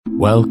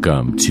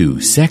Welcome to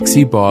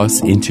Sexy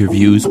Boss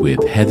Interviews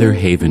with Heather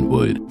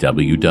Havenwood,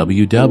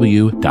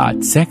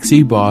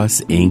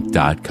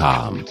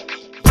 www.sexybossinc.com.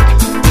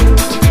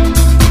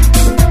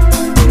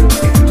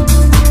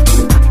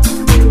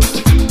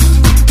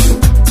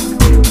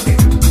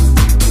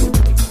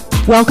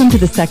 Welcome to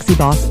the Sexy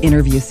Boss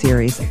interview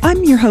series.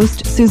 I'm your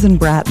host, Susan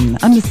Bratton.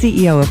 I'm the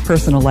CEO of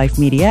Personal Life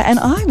Media, and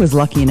I was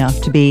lucky enough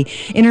to be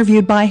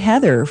interviewed by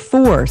Heather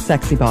for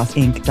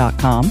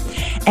sexybossinc.com.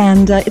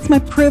 And it's my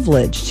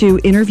privilege to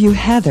interview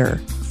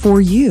Heather for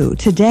you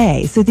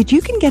today so that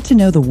you can get to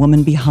know the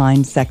woman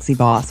behind Sexy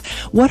Boss,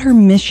 what her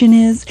mission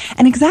is,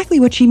 and exactly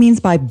what she means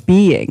by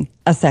being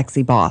a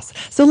sexy boss.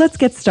 So let's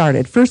get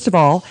started. First of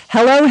all,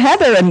 hello,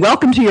 Heather, and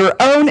welcome to your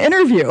own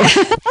interview.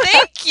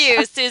 Thank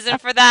you, Susan,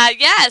 for that.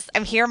 Yes,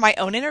 I'm here in my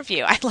own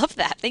interview. I love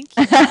that. Thank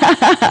you.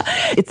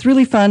 It's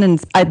really fun,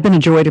 and it's been a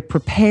joy to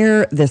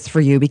prepare this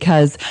for you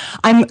because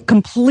I'm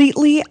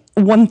completely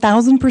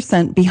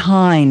 1000%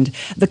 behind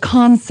the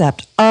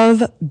concept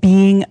of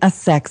being a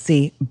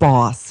sexy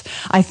boss.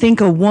 I think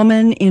a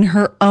woman in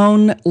her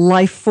own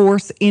life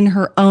force, in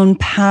her own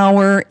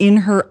power, in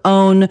her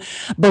own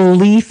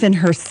belief in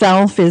herself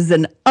is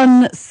an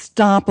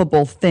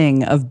unstoppable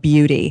thing of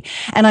beauty.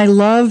 And I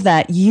love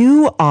that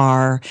you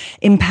are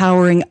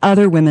empowering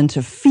other women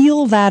to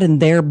feel that in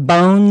their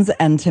bones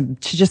and to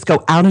just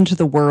go out into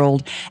the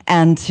world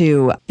and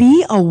to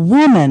be a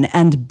woman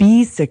and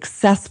be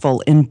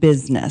successful in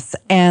business.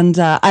 And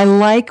I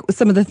like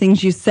some of the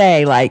things you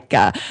say, like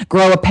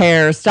grow a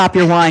pair, stop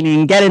your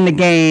whining, get in the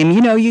game.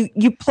 You know,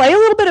 you play a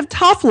little bit of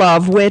tough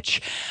love,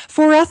 which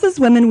for us as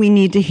women, we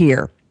need to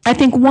hear. I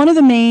think one of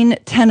the main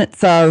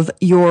tenets of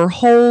your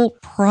whole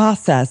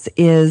process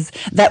is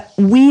that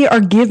we are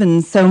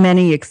given so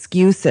many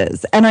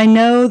excuses. And I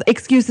know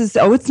excuses,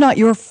 it's not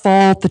your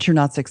fault that you're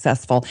not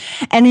successful.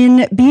 And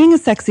in being a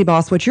sexy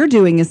boss, what you're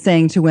doing is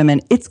saying to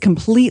women, it's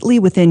completely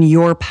within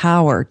your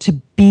power to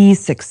be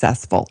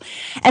successful.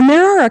 And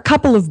there are a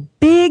couple of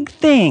big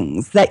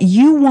things that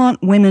you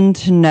want women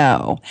to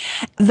know.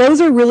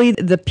 Those are really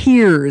the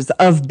peers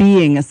of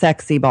being a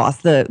sexy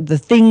boss,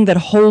 the thing that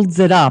holds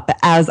it up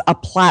as a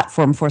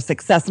platform for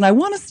success. And I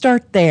want to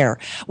start there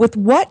with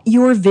what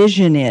your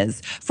vision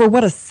is for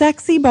what a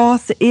sexy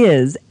boss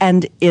is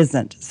and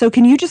isn't. So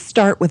can you just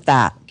start with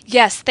that?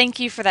 Yes, thank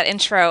you for that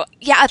intro.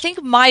 Yeah, I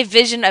think my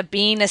vision of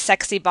being a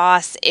sexy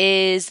boss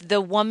is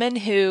the woman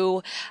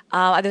who,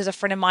 there's a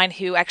friend of mine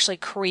who actually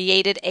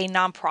created a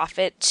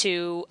nonprofit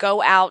to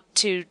go out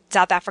to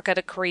South Africa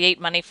to create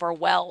money for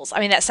wells. I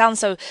mean, that sounds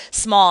so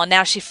small.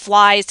 Now she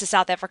flies to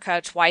South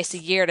Africa twice a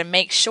year to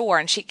make sure,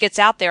 and she gets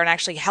out there and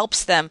actually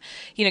helps them,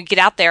 get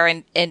out there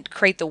and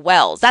create the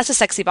wells. That's a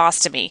sexy boss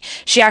to me.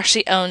 She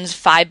actually owns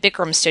 5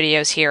 Bikram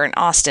studios here in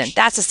Austin.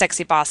 That's a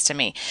sexy boss to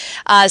me.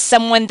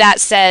 Someone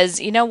that says,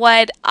 you know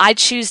what, I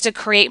choose to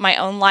create my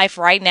own life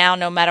right now,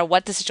 no matter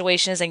what the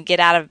situation is, and get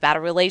out of a bad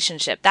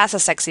relationship. That's a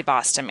sexy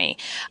boss to me.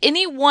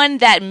 Anyone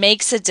that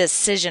makes a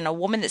decision, a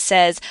woman that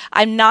says,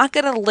 I'm not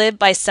going to live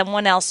by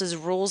someone else's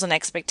rules and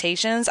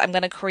expectations. I'm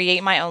going to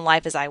create my own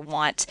life as I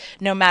want,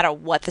 no matter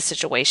what the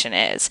situation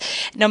is,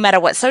 no matter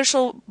what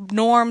social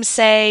norms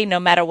say, no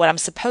matter what I'm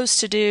supposed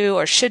to do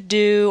or should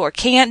do or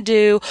can't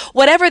do,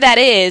 whatever that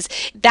is,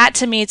 that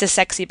to me is a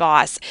sexy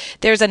boss.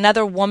 There's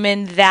another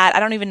woman that I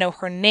don't even know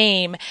her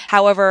name.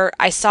 However,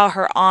 I saw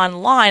her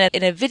online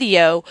in a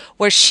video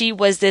where she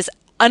was this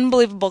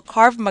unbelievable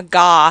Krav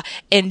Maga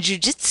in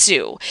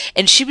jiu-jitsu,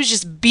 and she was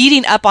just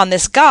beating up on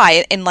this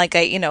guy in like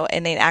a, in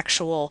an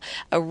actual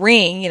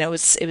ring, it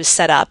was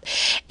set up.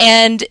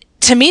 And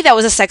to me, that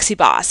was a sexy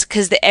boss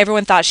because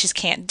everyone thought she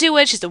can't do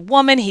it. She's a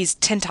woman. He's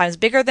 10 times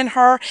bigger than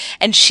her.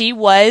 And she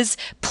was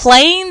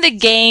playing the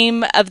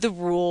game of the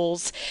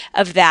rules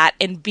of that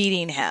and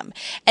beating him.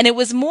 And it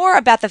was more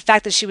about the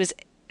fact that she was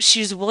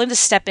willing to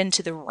step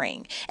into the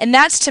ring. And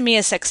that's to me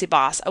a sexy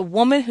boss, a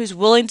woman who's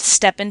willing to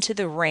step into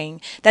the ring.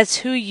 That's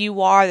who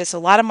you are. That's a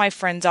lot of my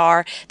friends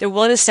are. They're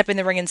willing to step in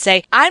the ring and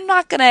say, I'm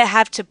not going to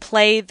have to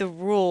play the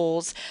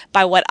rules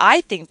by what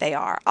I think they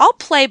are. I'll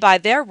play by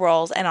their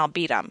rules and I'll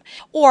beat them.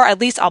 Or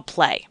at least I'll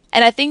play.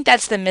 And I think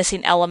that's the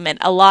missing element.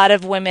 A lot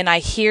of women, I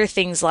hear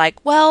things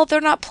like, well, they're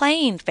not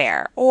playing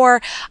fair,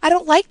 or I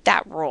don't like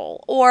that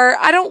rule, or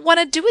I don't want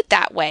to do it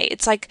that way.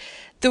 It's like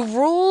the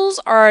rules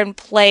are in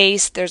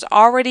place. There's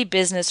already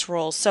business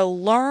rules. So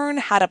learn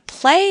how to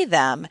play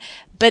them,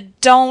 but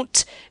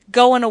don't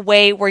go in a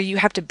way where you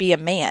have to be a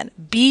man.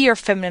 Be your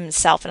feminine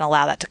self and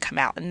allow that to come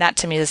out. And that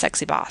to me is a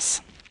sexy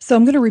boss. So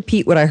I'm going to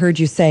repeat what I heard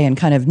you say and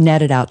kind of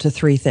net it out to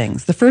 3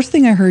 things. The first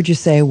thing I heard you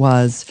say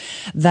was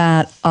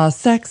that a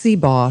sexy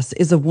boss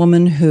is a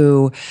woman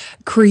who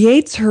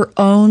creates her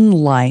own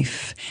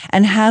life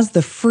and has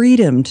the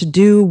freedom to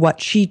do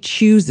what she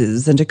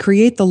chooses and to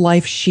create the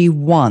life she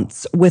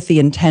wants with the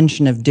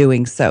intention of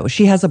doing so.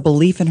 She has a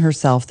belief in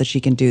herself that she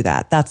can do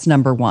that. That's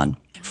number 1.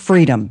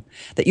 Freedom,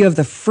 that you have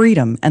the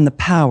freedom and the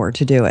power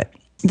to do it.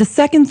 The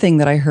second thing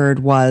that I heard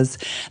was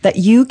that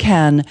you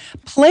can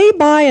play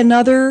by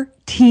another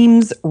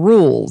team's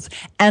rules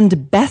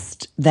and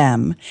best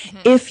them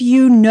if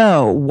you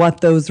know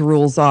what those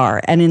rules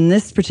are. And in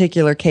this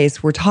particular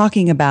case, we're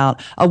talking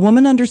about a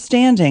woman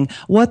understanding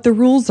what the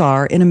rules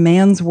are in a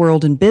man's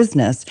world in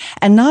business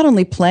and not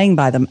only playing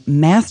by them,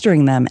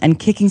 mastering them and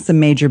kicking some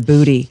major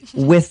booty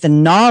with the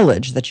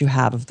knowledge that you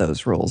have of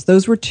those rules.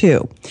 Those were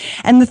two.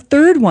 And the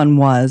third one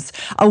was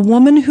a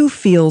woman who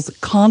feels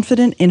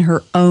confident in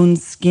her own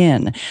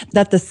skin,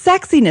 that the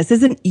sexiness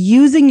isn't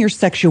using your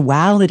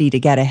sexuality to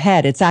get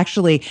ahead. It's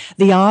actually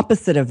the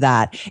opposite of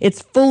that.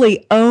 It's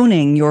fully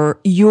owning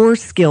your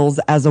skills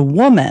as a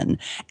woman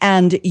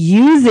and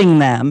using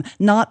them,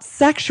 not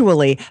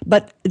sexually,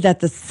 but that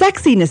the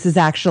sexiness is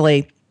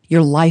actually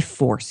your life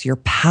force, your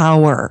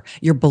power,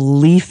 your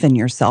belief in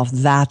yourself.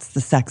 That's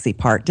the sexy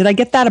part. Did I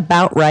get that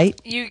about right?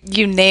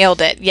 You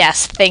nailed it.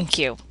 Yes, thank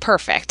you.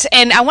 Perfect.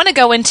 And I want to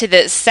go into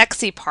the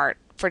sexy part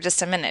for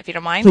just a minute, if you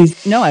don't mind.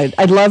 Please. No,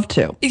 I'd love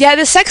to. Yeah,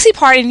 the sexy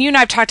part, and you and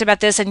I have talked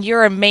about this, and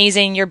you're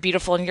amazing, you're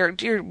beautiful,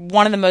 and you're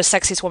one of the most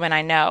sexiest women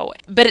I know.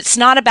 But it's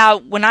not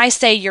about, when I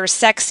say you're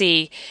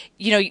sexy,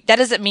 that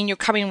doesn't mean you're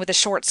coming with a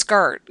short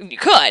skirt. You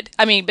could,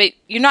 but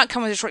you're not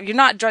coming with a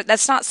short,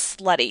 that's not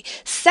slutty.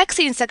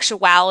 Sexy and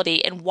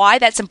sexuality, and why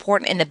that's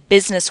important in the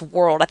business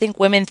world. I think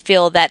women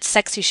feel that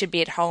sexy should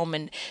be at home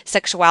and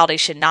sexuality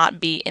should not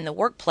be in the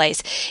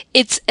workplace.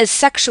 It's a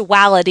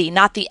sexuality,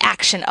 not the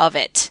action of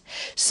it.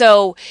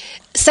 So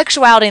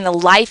sexuality and the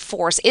life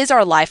force is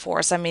our life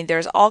force.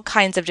 There's all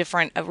kinds of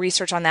different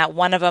research on that.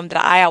 One of them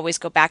that I always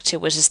go back to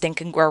was just Think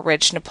and Grow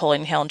Rich,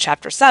 Napoleon Hill in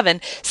Chapter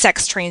 7,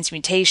 Sex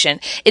Transmutation.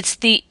 It's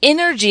the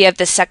energy of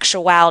the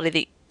sexuality,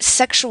 the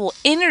sexual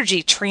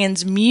energy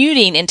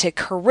transmuting into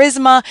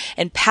charisma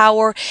and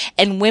power,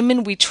 and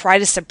women, we try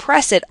to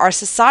suppress it. Our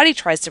society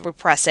tries to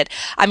repress it.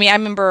 I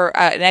remember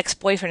an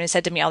ex-boyfriend who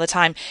said to me all the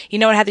time,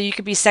 Heather, you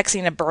could be sexy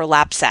in a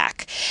burlap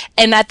sack.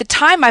 And at the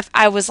time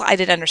I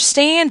didn't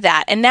understand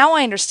that. And now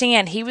I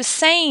understand. He was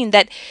saying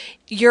that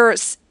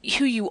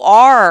who you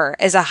are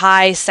as a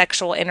high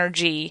sexual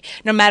energy,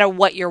 no matter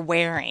what you're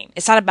wearing.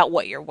 It's not about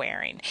what you're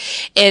wearing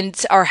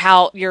or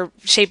how your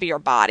shape of your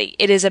body.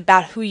 It is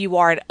about who you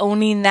are and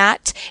owning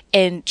that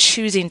and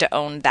choosing to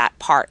own that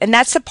part. And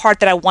that's the part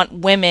that I want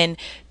women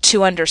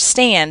to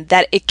understand,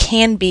 that it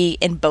can be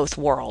in both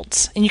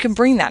worlds. And you can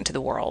bring that into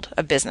the world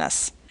of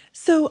business.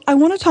 So I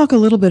want to talk a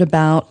little bit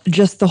about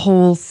just the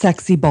whole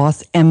sexy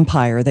boss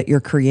empire that you're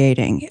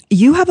creating.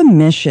 You have a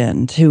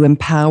mission to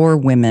empower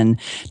women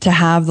to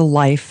have the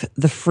life,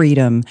 the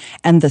freedom,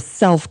 and the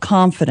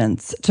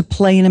self-confidence to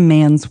play in a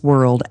man's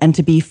world and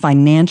to be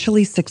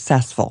financially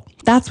successful.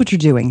 That's what you're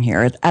doing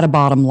here at a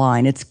bottom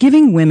line. It's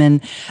giving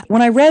women,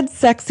 when I read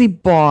Sexy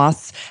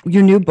Boss,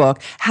 your new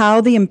book, how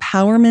the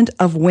empowerment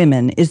of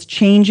women is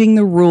changing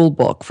the rule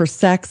book for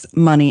sex,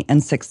 money,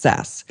 and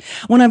success.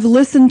 When I've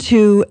listened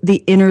to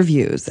the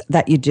interviews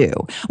that you do,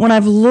 when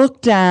I've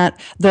looked at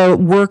the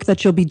work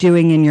that you'll be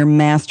doing in your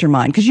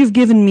mastermind, because you've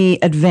given me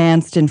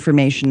advanced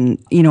information,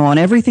 on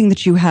everything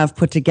that you have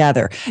put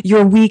together,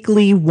 your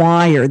weekly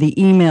wire, the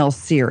email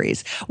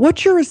series,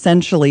 what you're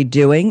essentially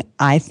doing,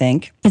 I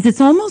think, is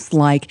it's almost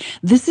like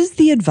this is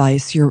the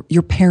advice your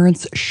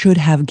parents should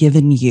have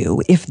given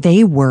you if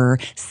they were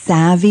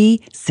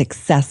savvy,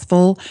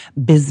 successful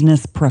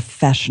business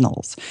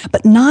professionals.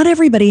 But not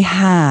everybody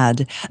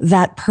had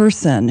that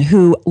person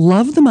who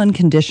loved them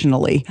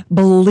unconditionally,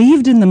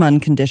 believed in them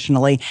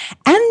unconditionally,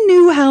 and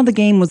knew how the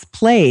game was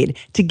played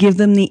to give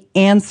them the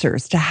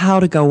answers to how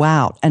to go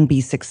out and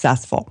be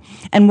successful.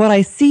 And what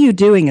I see you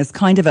doing is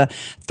kind of a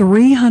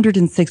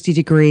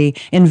 360-degree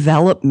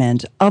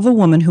envelopment of a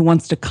woman who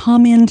wants to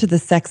come into the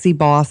Sexy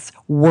Boss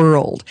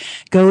world,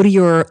 go to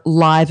your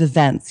live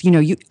events.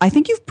 I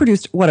think you've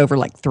produced over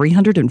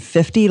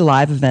 350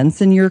 live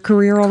events in your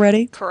career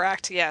already?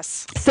 Correct,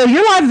 yes. So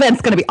your live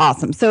event's going to be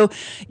awesome. So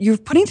you're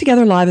putting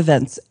together live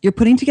events, you're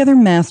putting together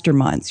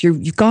masterminds,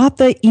 you've got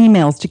the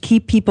emails to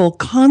keep people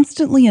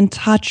constantly in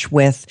touch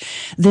with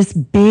this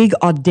big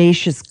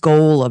audacious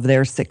goal of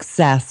their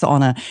success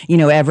on a,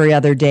 every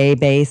other day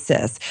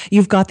basis.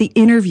 You've got the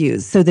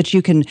interviews so that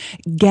you can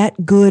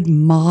get good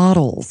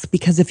models,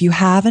 because if you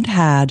haven't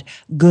had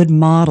good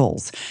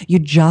models, you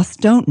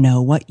just don't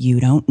know what you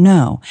don't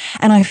know.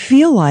 And I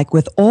feel like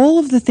with all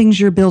of the things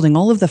you're building,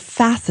 all of the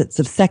facets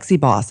of Sexy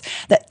Boss,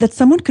 that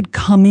someone could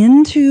come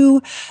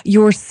into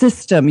your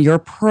system, your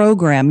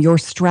program, your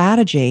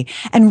strategy,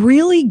 and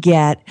really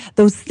get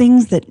those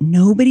things that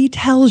nobody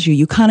tells you.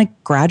 You kind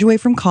of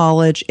graduate from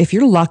college. If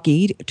you're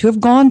lucky to have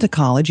gone to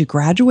college, you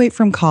graduate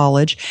from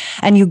college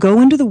and you go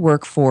into the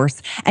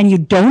workforce and you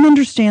don't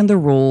understand the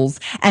rules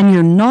and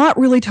you're not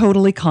really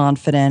totally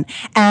confident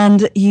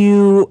and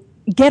you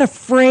get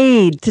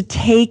afraid to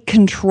take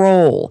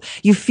control.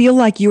 You feel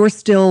like you're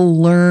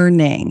still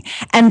learning.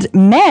 And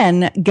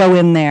men go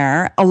in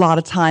there a lot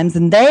of times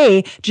and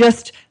they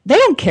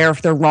don't care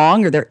if they're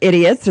wrong or they're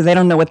idiots or they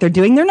don't know what they're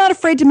doing. They're not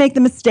afraid to make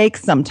the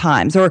mistakes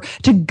sometimes or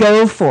to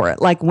go for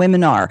it like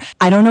women are.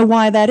 I don't know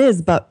why that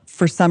is, but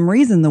for some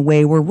reason, the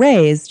way we're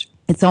raised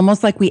It's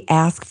almost like we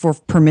ask for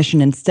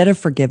permission instead of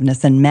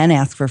forgiveness, and men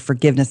ask for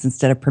forgiveness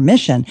instead of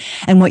permission.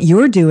 And what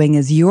you're doing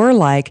is you're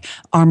like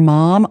our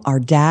mom, our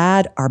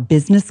dad, our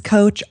business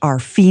coach, our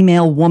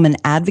female woman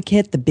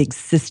advocate, the big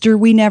sister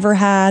we never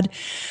had,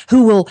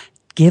 who will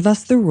give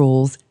us the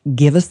rules,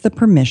 give us the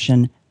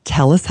permission,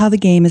 tell us how the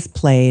game is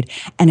played,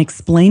 and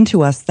explain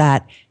to us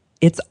that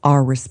it's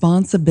our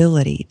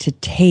responsibility to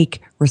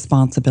take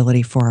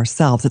responsibility for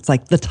ourselves. It's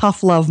like the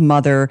tough love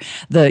mother,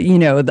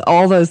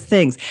 all those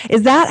things.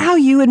 Is that how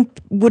you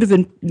would have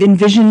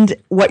envisioned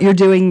what you're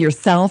doing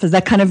yourself? Is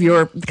that kind of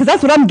because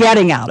that's what I'm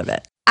getting out of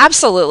it.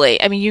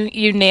 Absolutely. I mean,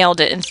 you nailed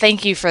it, and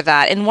thank you for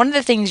that. And one of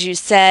the things you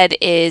said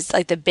is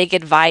like the big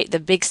advice, the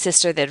big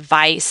sister, the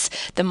advice,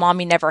 the mom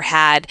you never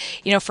had.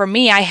 For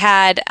me, I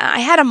had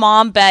a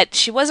mom, but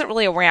she wasn't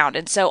really around,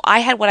 and so I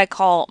had what I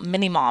call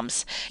mini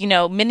moms.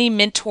 Mini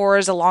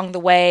mentors along the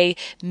way,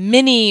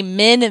 mini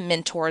men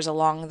mentors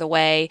along the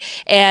way,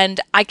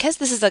 and I guess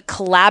this is a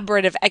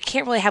collaborative. I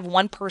can't really have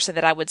one person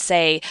that I would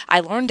say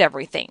I learned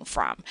everything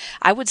from.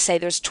 I would say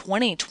there's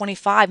 20,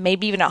 25,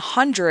 maybe even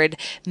 100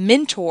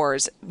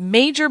 mentors,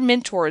 major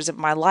mentors of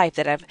my life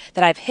that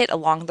I've hit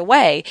along the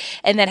way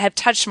and that have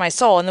touched my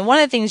soul. And then one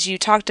of the things you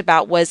talked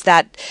about was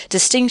that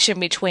distinction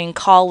between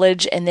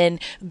college and then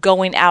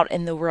going out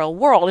in the real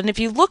world. And if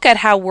you look at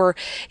how we're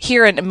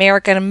here in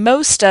America and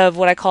most of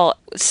what I call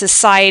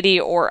society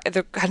or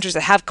other countries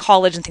that have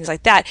college and things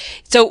like that.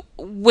 So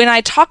when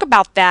I talk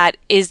about that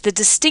is the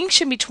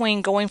distinction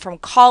between going from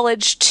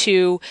college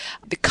to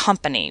the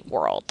company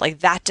world, like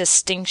that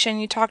distinction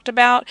you talked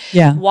about.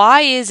 Yeah.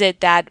 Why is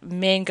it that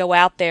men go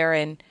out there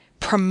and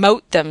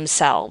promote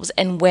themselves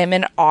and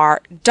women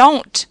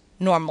don't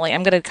normally?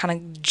 I'm going to kind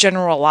of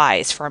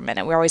generalize for a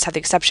minute. We always have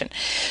the exception.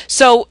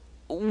 So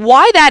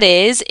why that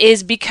is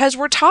because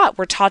we're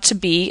taught to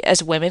be,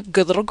 as women,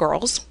 good little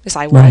girls, as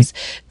I was,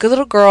 right. Good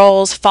little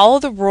girls, follow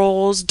the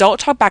rules, don't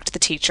talk back to the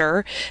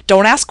teacher,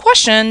 don't ask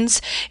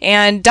questions,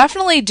 and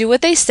definitely do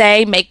what they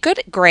say, make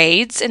good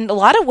grades. And a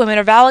lot of women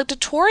are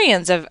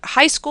valedictorians of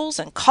high schools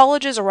and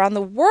colleges around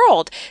the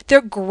world.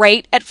 They're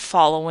great at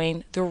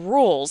following the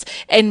rules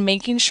and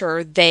making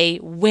sure they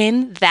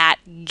win that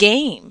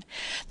game.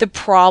 The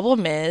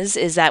problem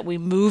is that we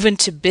move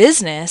into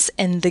business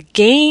and the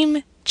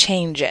game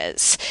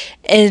changes,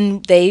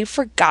 and they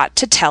forgot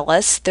to tell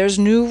us there's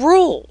new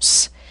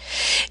rules.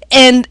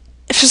 And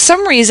for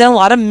some reason, a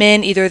lot of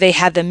men, either they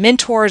have the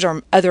mentors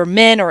or other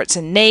men, or it's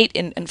innate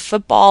in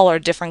football or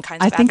different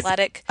kinds of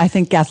athletic. I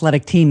think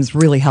athletic teams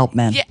really help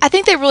men. Yeah, I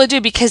think they really do,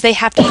 because they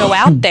have to go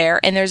out there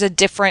and there's a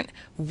different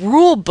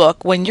rule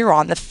book when you're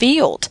on the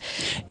field.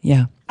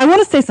 Yeah. I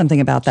want to say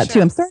something about that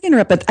too. I'm sorry to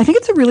interrupt, but I think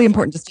it's a really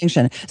important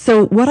distinction.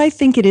 So what I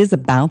think it is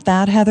about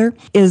that, Heather,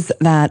 is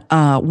that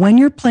when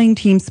you're playing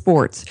team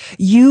sports,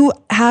 you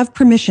have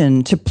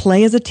permission to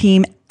play as a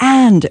team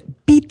and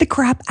beat the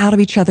crap out of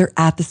each other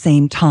at the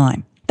same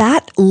time.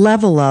 That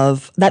level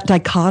of that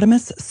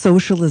dichotomous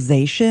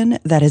socialization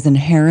that is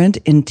inherent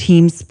in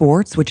team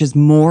sports, which is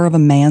more of a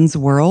man's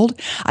world.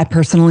 I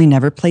personally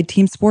never played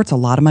team sports. A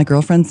lot of my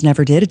girlfriends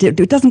never did.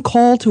 It doesn't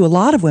call to a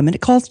lot of women.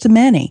 It calls to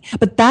many.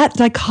 But that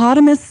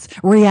dichotomous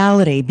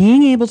reality,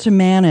 being able to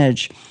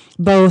manage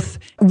both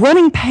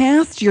running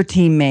past your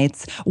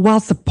teammates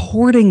while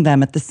supporting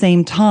them at the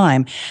same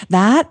time,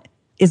 that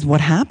is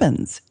what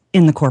happens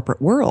in the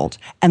corporate world.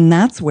 And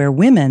that's where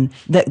women,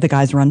 the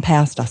guys run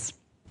past us.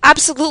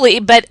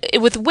 Absolutely. But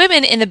with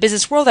women in the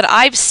business world that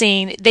I've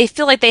seen, they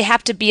feel like they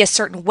have to be a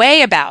certain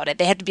way about it.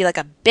 They have to be like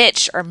a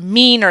bitch or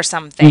mean or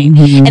something.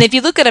 Mm-hmm. And if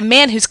you look at a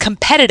man who's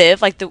competitive,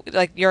 like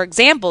your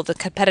example, the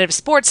competitive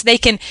sports, they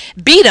can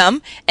beat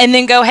him and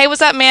then go, hey,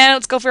 what's up, man?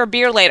 Let's go for a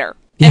beer later.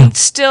 Yeah. And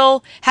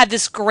still have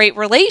this great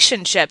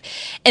relationship.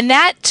 And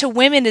that to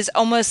women is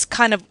almost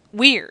kind of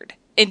weird.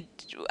 And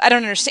I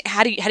don't understand.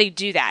 How do you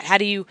do that? How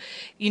do you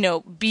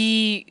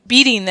be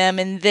beating them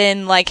and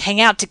then like hang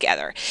out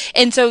together?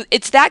 And so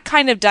it's that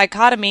kind of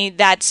dichotomy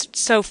that's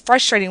so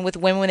frustrating with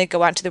women when they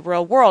go out into the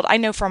real world. I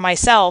know for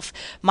myself,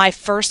 my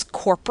first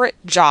corporate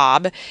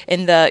job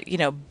in the,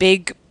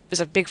 it was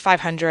a big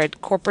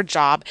 500 corporate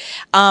job.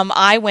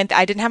 I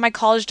didn't have my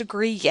college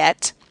degree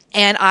yet,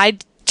 and I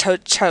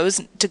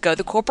chose to go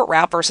the corporate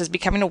route versus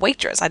becoming a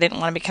waitress. I didn't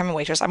want to become a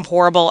waitress. I'm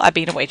horrible at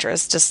being a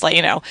waitress, just let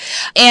you know.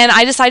 And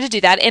I decided to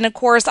do that. And of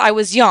course, I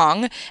was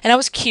young and I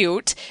was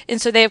cute. And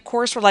so they, of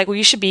course, were like, well,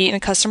 you should be in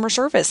customer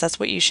service. That's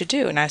what you should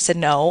do. And I said,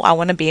 no, I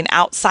want to be in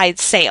outside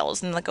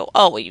sales. And they go,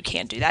 oh, well, you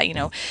can't do that.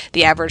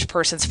 The average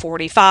person's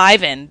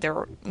 45 and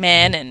they're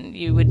men and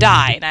you would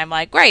die. And I'm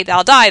like, great,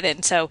 I'll die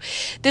then. So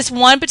this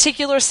one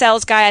particular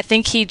sales guy, I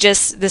think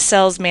the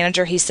sales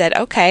manager, he said,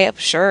 okay,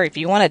 sure, if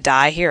you want to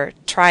die, here,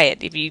 try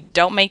it. If you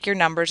don't make your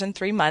numbers in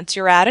 3 months,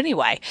 you're out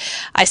anyway.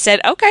 I said,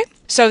 okay.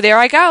 So there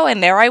I go,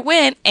 and there I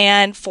went.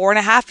 And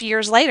 4.5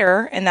 years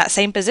later, in that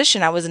same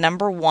position, I was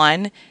number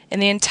one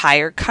in the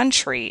entire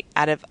country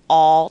out of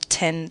all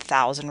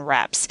 10,000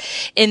 reps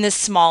in the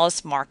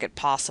smallest market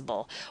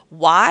possible.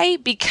 Why?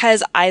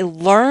 Because I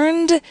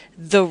learned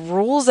the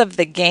rules of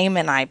the game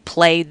and I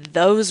played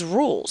those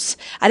rules.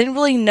 I didn't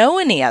really know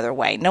any other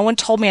way. No one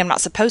told me I'm not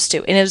supposed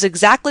to. And it was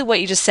exactly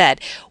what you just said.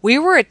 We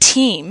were a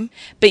team,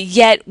 but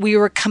yet we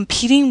were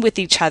competing with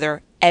each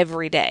other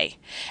every day.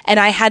 And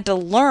I had to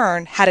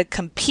learn how to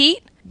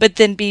compete, but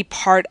then be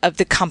part of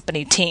the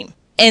company team.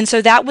 And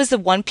so that was the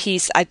one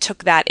piece I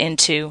took that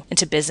into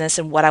business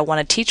and what I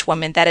want to teach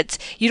women, that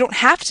you don't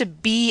have to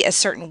be a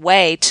certain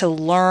way to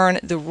learn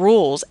the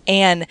rules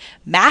and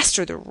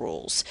master the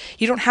rules.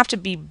 You don't have to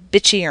be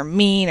bitchy or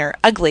mean or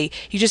ugly.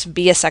 You just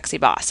be a sexy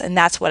boss. And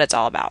that's what it's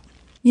all about.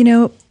 You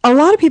know, a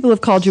lot of people have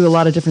called you a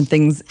lot of different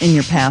things in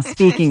your past,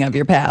 speaking of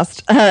your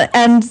past,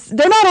 and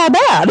they're not all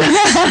bad.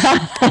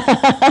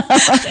 Well,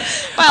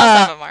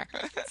 some of them are.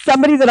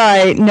 Somebody that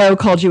I know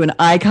called you an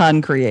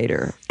icon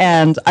creator,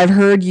 and I've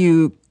heard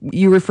you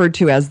referred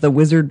to as the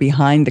wizard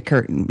behind the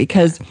curtain,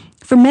 because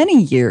for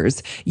many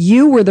years,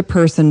 you were the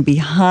person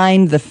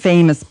behind the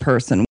famous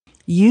person.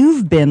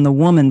 You've been the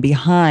woman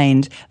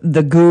behind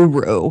the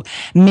guru,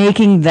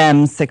 making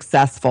them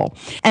successful.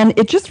 And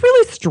it just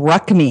really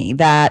struck me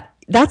that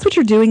that's what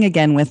you're doing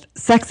again with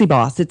Sexy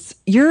Boss.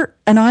 You're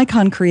an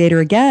icon creator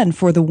again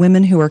for the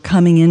women who are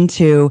coming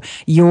into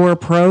your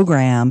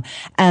program.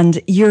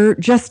 And you're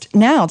just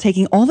now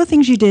taking all the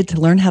things you did to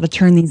learn how to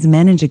turn these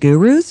men into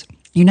gurus.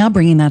 You're now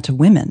bringing that to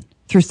women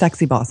through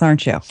Sexy Boss,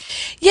 aren't you?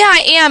 Yeah,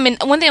 I am. And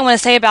one thing I want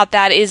to say about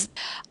that is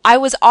I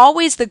was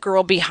always the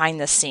girl behind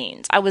the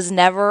scenes. I was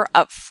never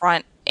up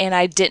front, and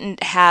I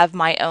didn't have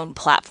my own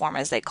platform,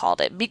 as they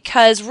called it,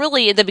 because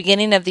really at the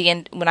beginning of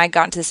when I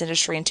got into this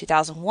industry in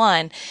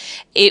 2001,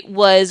 it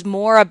was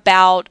more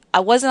about I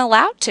wasn't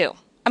allowed to.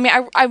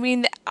 I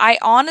mean, I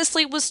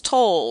honestly was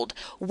told,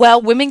 well,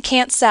 women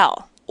can't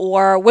sell,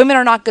 or women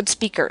are not good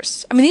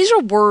speakers. I mean, these are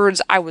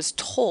words I was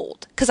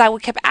told because I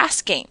kept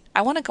asking.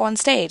 I want to go on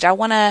stage. I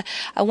want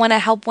to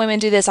help women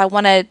do this. I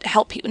want to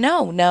help people.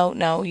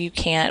 No, you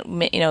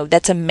can't. You know,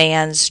 that's a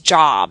man's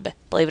job,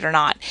 believe it or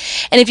not.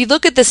 And if you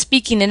look at the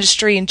speaking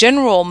industry in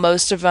general,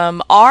 most of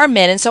them are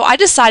men. And so I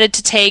decided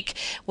to take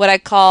what I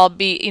call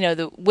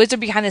the wizard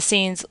behind the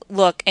scenes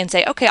look and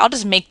say, okay, I'll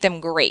just make them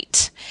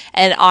great.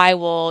 And I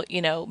will,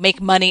 make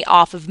money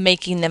off of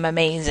making them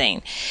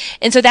amazing.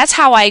 And so that's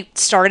how I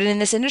started in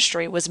this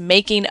industry, was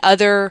making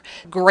other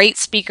great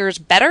speakers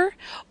better,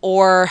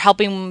 or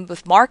helping them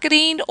with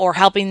marketing, or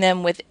helping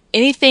them with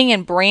anything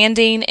in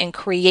branding and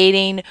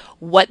creating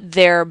what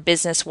their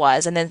business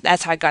was. And then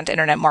that's how I got into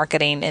internet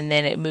marketing, and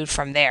then it moved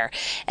from there.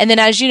 And then,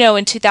 as you know,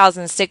 in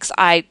 2006,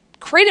 I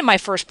created my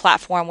first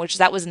platform, which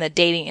that was in the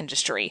dating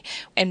industry,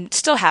 and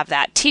still have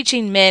that,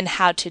 teaching men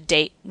how to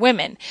date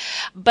women.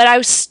 But I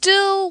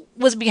still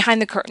was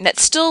behind the curtain.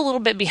 That's still a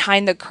little bit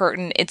behind the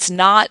curtain. It's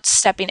not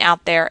stepping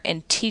out there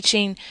and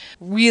teaching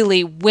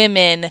really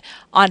women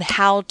on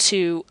how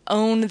to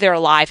own their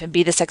life and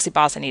be the sexy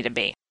boss they need to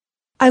be.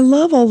 I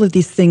love all of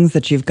these things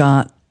that you've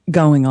got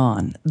going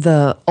on.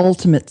 The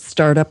ultimate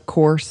startup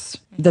course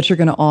that you're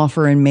going to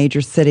offer in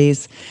major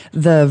cities,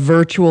 the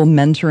virtual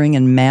mentoring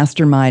and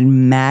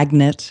mastermind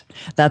magnet,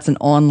 that's an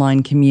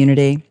online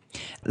community,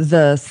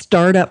 the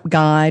startup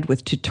guide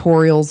with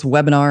tutorials,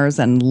 webinars,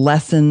 and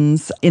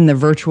lessons in the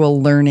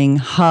virtual learning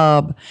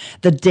hub,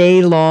 the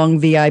day-long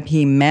VIP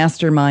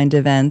mastermind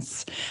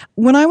events.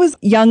 When I was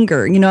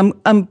younger,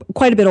 I'm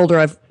quite a bit older.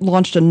 I've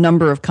launched a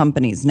number of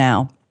companies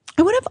now.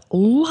 I would have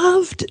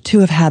loved to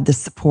have had this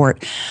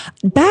support.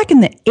 Back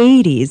in the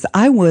 80s,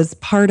 I was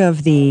part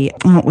of it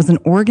was an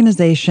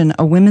organization,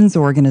 a women's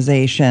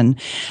organization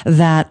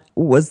that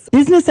was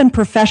Business and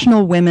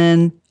Professional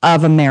Women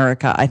of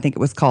America, I think it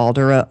was called,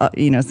 or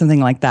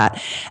something like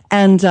that.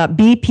 And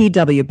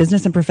BPW,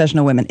 Business and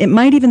Professional Women. It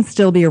might even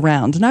still be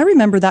around. And I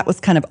remember that was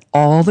kind of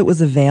all that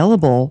was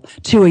available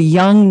to a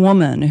young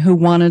woman who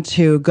wanted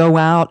to go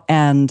out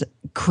and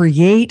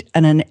create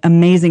an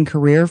amazing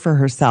career for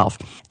herself.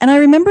 And I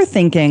remember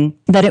thinking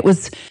that it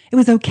was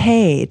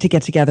okay to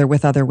get together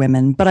with other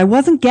women, but I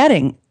wasn't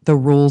getting the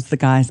rules the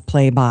guys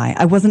play by.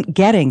 I wasn't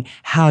getting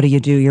how do you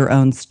do your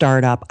own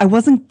startup. I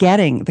wasn't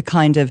getting the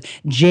kind of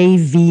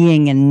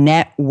JVing and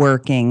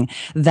networking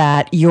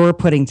that you're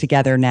putting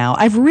together now.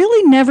 I've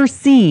really never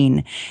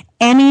seen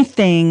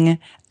anything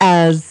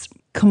as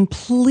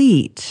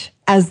complete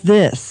as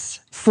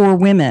this for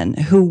women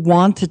who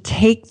want to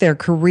take their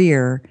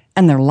career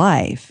and their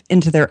life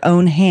into their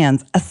own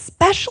hands,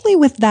 especially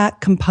with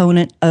that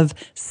component of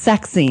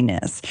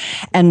sexiness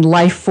and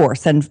life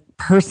force and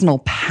personal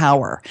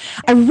power.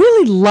 I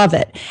really love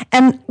it.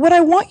 And what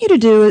I want you to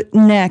do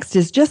next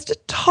is just to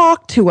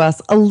talk to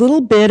us a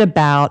little bit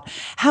about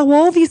how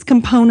all these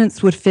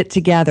components would fit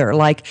together.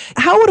 Like,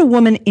 how would a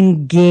woman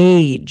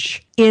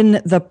engage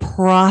in the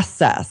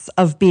process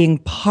of being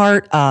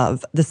part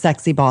of the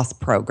Sexy Boss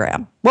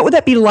program? What would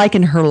that be like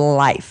in her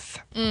life?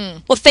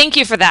 Well, thank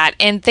you for that.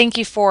 And thank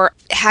you for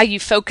how you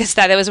focused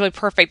that. It was really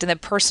perfect in the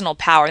personal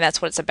power. And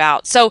that's what it's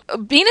about. So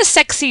being a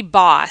sexy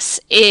boss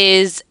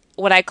is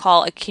what I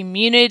call a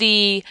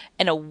community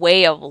and a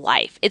way of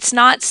life. It's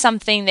not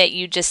something that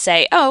you just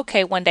say, oh,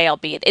 okay, one day I'll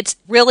be it. It's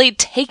really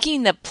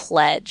taking the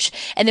pledge.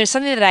 And there's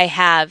something that I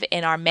have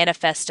in our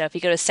manifesto. If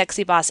you go to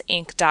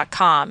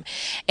sexybossinc.com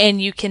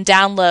and you can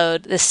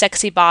download the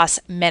Sexy Boss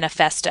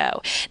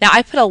Manifesto. Now,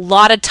 I put a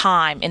lot of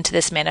time into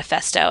this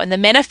manifesto, and the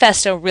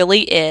manifesto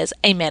really is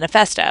a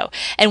manifesto.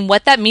 And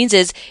what that means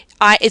is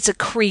it's a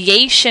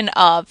creation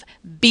of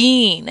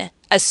being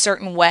a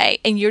certain way,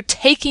 and you're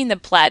taking the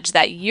pledge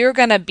that you're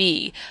going to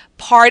be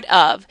part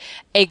of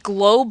a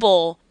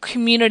global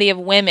community of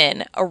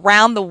women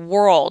around the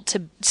world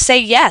to say,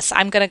 yes,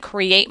 I'm going to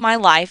create my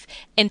life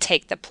and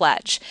take the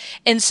pledge.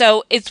 And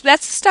so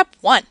that's step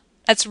one.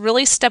 That's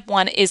really step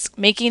one, is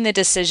making the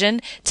decision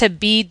to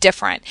be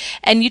different.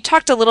 And you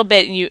talked a little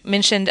bit, and you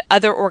mentioned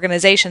other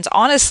organizations.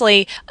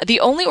 Honestly, the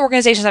only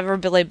organizations I've ever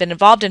really been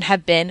involved in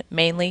have been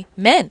mainly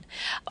men.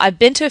 I've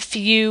been to a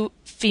few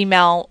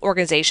female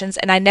organizations,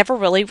 and I never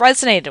really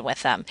resonated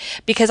with them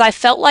because I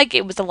felt like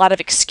it was a lot of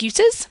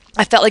excuses.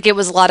 I felt like it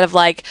was a lot of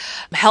like,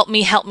 help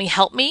me, help me,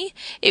 help me.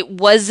 It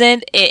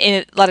wasn't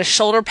a lot of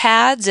shoulder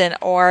pads,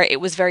 or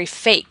it was very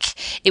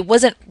fake. It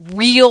wasn't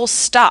real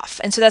stuff.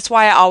 And so that's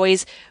why I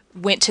always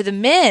went to the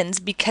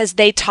men's, because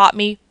they taught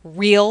me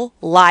real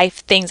life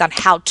things on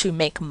how to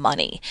make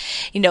money.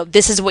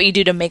 This is what you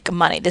do to make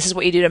money. This is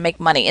what you do to make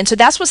money. And so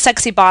that's what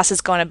Sexy Boss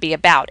is going to be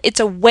about. It's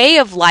a way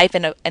of life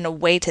and a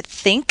way to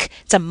think.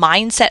 It's a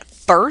mindset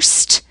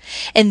first.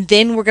 And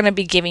then we're going to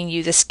be giving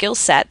you the skill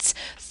sets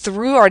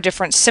through our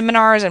different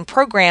seminars and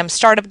programs,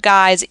 startup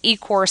guides,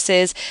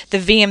 e-courses, the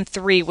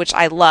VM3, which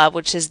I love,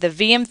 which is the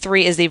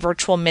VM3 is the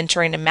virtual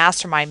mentoring and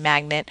mastermind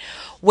magnet,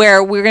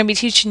 where we're going to be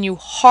teaching you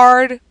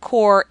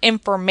hardcore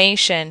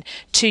information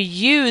to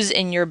use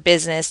in your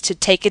business to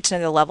take it to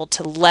another level,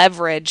 to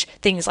leverage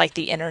things like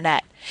the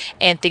internet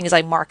and things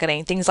like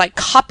marketing, things like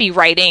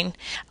copywriting,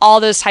 all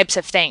those types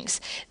of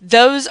things.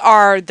 Those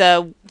are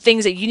the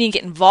things that you need to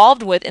get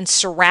involved with and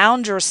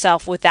surround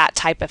yourself with that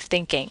type of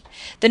thinking.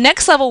 The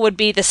next level would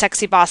be the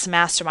Sexy Boss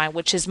Mastermind,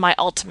 which is my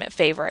ultimate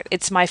favorite.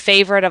 It's my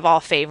favorite of all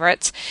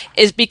favorites,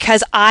 is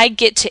because I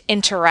get to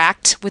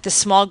interact with a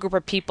small group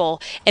of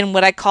people and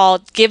what I call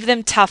give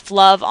them tough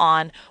love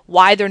on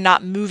why they're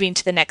not moving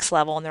to the next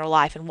level in their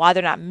life and why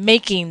they're not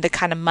making the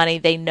kind of money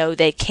they know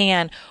they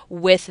can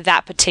with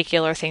that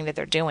particular thing that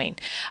they're doing.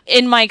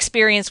 In my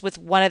experience with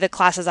one of the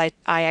classes I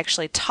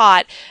actually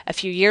taught a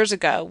few years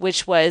ago,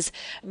 which was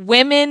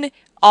women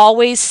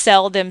always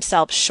sell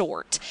themselves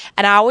short.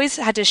 And I always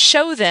had to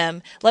show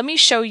them, let me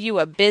show you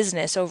a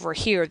business over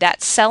here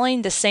that's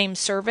selling the same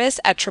service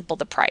at triple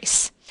the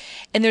price.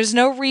 And there's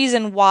no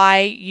reason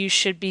why you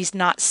should be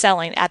not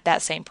selling at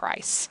that same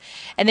price.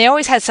 And they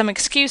always had some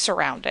excuse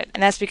around it.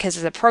 And that's because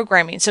of the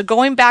programming. So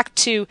going back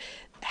to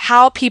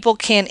how people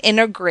can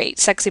integrate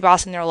Sexy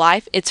Boss in their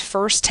life, it's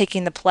first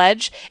taking the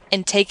pledge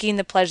and taking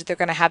the pledge that they're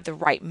going to have the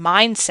right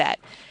mindset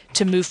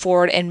to move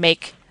forward and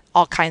make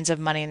all kinds of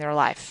money in their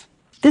life.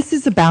 This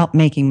is about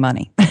making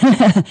money.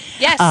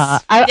 Yes.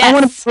 I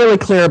want to be really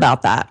clear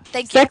about that.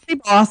 Thank you. Sexy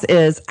Boss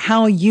is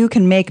how you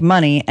can make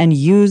money and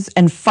use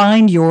and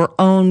find your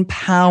own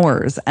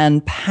powers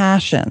and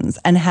passions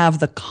and have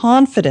the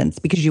confidence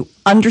because you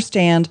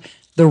understand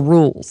the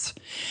rules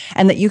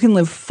and that you can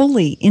live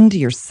fully into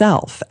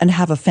yourself and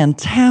have a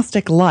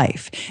fantastic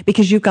life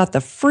because you've got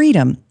the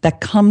freedom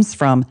that comes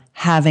from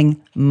having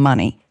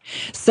money.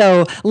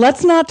 So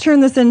let's not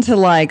turn this into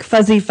like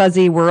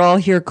fuzzy, we're all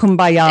here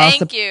kumbaya,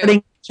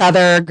 supporting each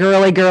other,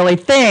 girly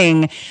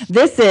thing.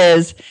 This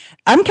is,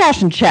 I'm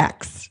cashing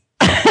checks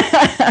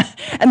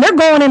and they're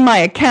going in my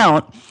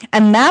account.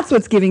 And that's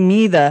what's giving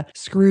me the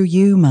screw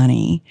you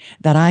money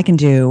that I can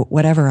do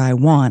whatever I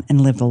want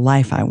and live the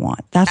life I want.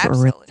 That's what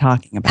we're really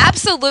talking about.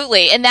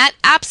 Absolutely. And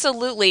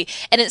absolutely.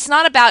 And it's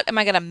not about, am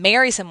I going to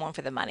marry someone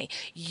for the money?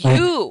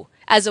 You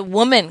as a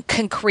woman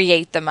can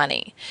create the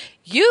money.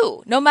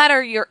 You, no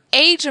matter your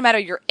age, no matter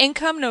your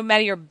income, no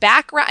matter your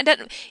background,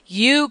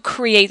 you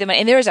create the money.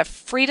 And there is a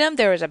freedom,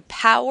 there is a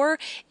power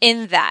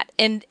in that.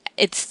 And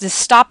it's the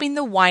stopping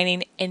the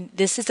whining. And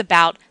this is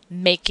about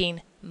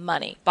making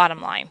money,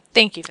 bottom line.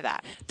 Thank you for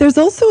that. There's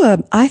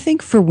also I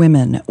think for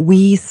women,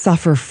 we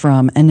suffer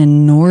from an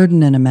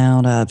inordinate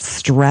amount of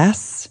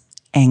stress,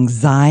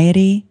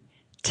 anxiety,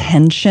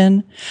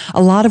 tension.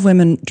 A lot of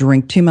women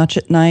drink too much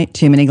at night,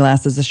 too many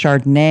glasses of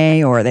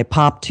Chardonnay, or they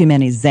pop too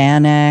many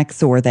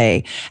Xanax, or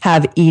they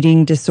have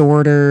eating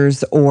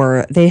disorders,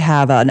 or they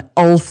have an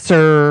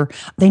ulcer.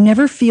 They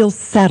never feel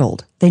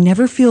settled. They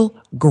never feel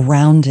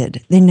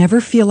grounded. They never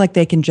feel like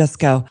they can just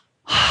go,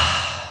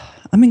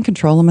 I'm in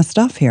control of my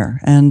stuff here.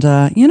 And,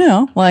 I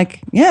got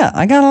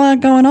a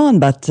lot going on,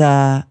 but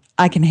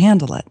I can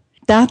handle it.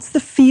 That's the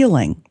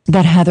feeling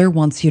that Heather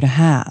wants you to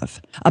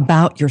have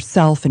about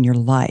yourself and your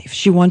life.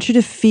 She wants you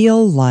to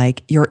feel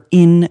like you're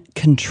in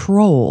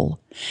control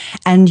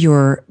and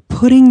you're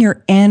putting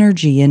your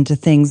energy into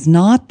things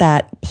not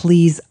that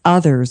please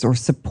others or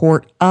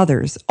support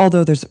others,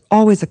 although there's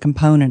always a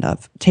component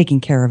of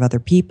taking care of other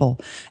people.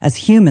 As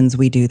humans,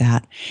 we do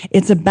that.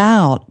 It's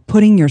about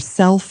putting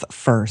yourself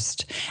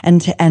first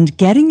and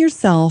getting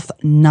yourself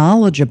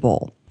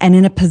knowledgeable and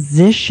in a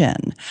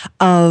position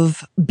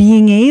of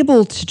being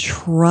able to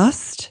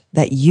trust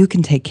that you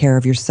can take care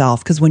of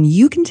yourself. Because when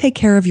you can take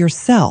care of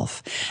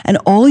yourself and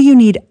all you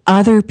need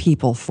other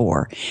people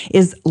for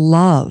is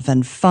love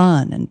and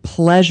fun and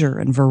pleasure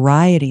and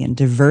variety and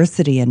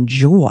diversity and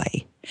joy,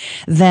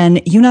 then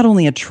you not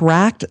only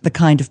attract the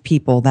kind of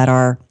people that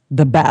are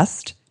the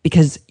best,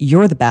 because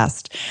you're the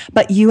best,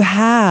 but you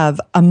have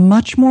a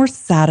much more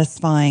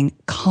satisfying,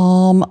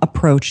 calm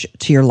approach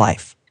to your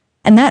life.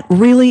 And that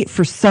really,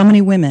 for so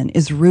many women,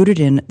 is rooted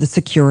in the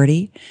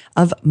security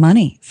of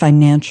money.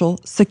 Financial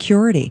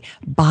security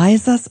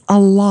buys us a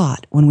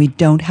lot when we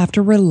don't have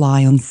to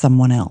rely on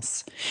someone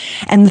else.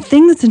 And the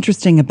thing that's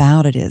interesting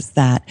about it is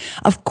that,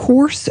 of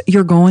course,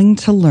 you're going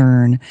to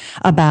learn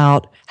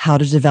about how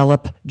to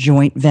develop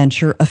joint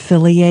venture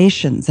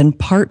affiliations and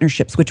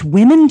partnerships, which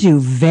women do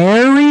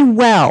very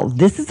well.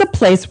 This is a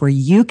place where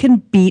you can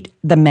beat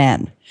the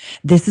men.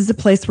 This is a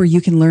place where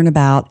you can learn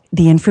about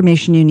the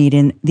information you need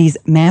in these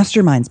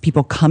masterminds.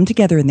 People come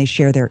together and they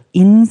share their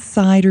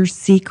insider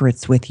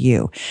secrets with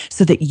you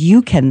so that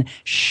you can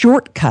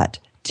shortcut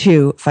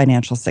to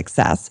financial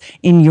success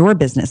in your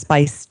business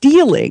by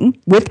stealing,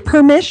 with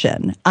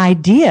permission,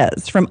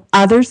 ideas from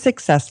other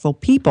successful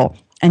people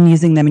and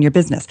using them in your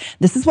business.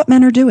 This is what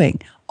men are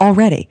doing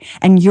already,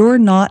 and you're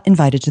not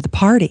invited to the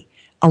party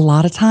a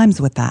lot of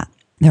times with that.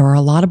 There are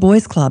a lot of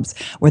boys' clubs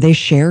where they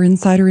share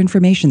insider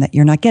information that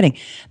you're not getting.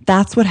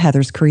 That's what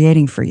Heather's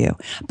creating for you.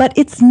 But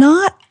it's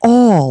not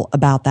all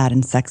about that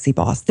in Sexy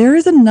Boss. There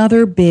is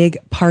another big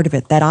part of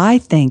it that I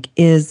think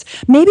is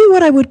maybe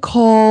what I would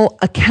call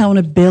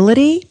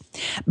accountability,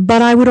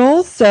 but I would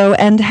also,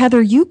 and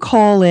Heather, you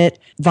call it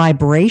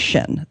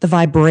vibration, the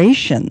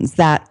vibrations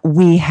that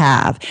we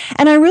have.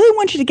 And I really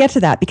want you to get to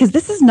that because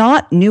this is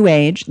not new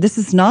age. This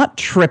is not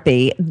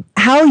trippy.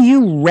 How you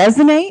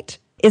resonate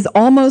is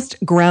almost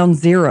ground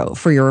zero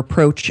for your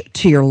approach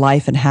to your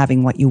life and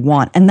having what you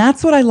want. And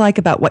that's what I like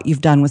about what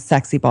you've done with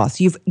Sexy Boss.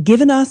 You've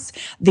given us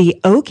the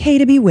okay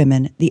to be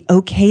women, the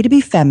okay to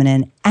be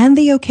feminine, and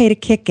the okay to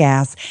kick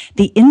ass,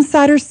 the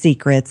insider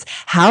secrets,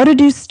 how to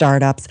do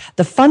startups,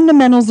 the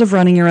fundamentals of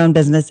running your own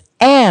business,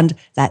 and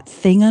that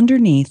thing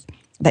underneath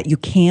that you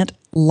can't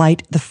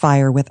light the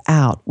fire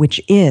without,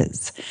 which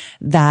is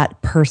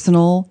that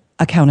personal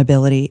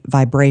accountability,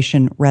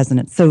 vibration,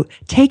 resonance. So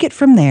take it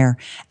from there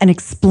and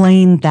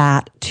explain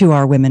that to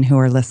our women who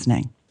are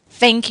listening.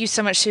 Thank you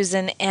so much,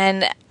 Susan.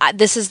 And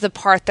this is the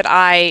part that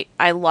I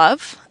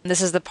love.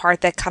 This is the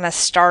part that kind of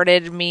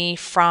started me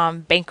from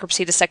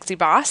bankruptcy to Sexy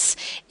Boss.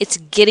 It's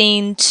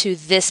getting to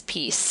this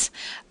piece.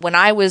 When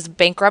I was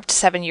bankrupt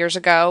 7 years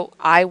ago,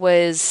 I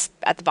was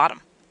at the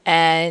bottom.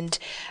 And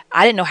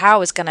I didn't know how I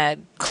was going to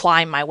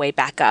climb my way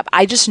back up.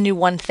 I just knew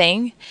one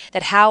thing,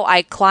 that how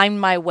I climbed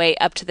my way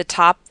up to the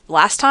top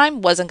last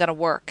time wasn't going to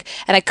work.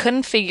 And I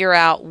couldn't figure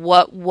out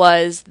what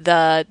was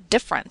the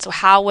difference. So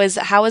how was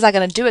I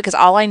going to do it? Because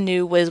all I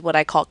knew was what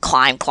I call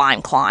climb,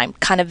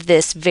 kind of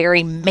this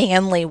very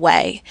manly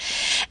way.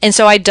 And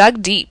so I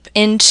dug deep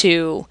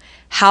into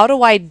how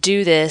do I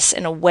do this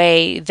in a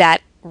way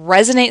that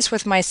resonates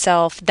with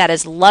myself, that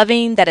is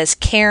loving, that is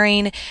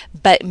caring,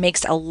 but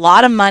makes a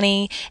lot of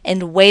money in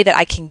a way that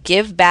I can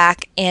give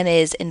back and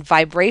is in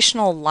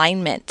vibrational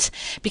alignment.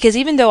 Because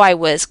even though I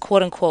was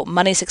quote unquote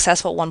money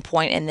successful at one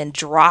point and then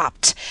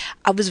dropped,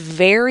 I was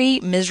very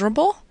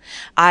miserable.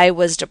 I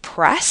was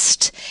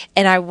depressed,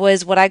 and I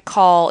was what I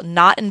call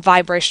not in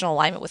vibrational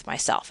alignment with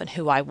myself and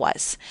who I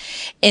was.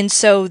 And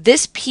so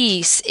this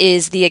piece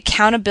is the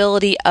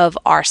accountability of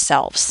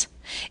ourselves.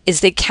 Is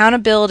the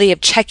accountability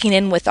of checking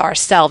in with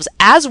ourselves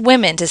as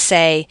women to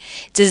say,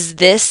 does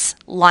this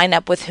line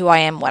up with who I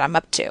am, what I'm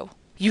up to?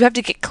 You have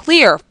to get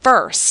clear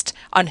first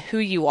on who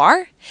you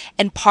are.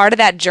 And part of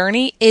that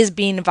journey is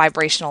being in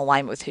vibrational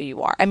alignment with who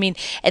you are. I mean,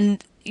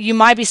 and you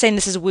might be saying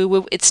this is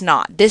woo-woo. It's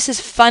not. This is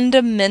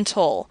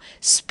fundamental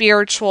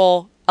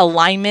spiritual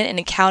alignment and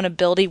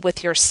accountability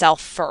with yourself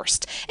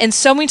first. And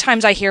so many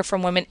times I hear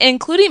from women,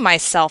 including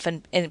myself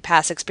in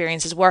past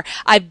experiences, where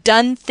I've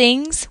done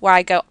things where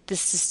I go,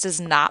 this just does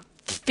not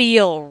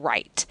feel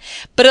right.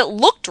 But it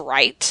looked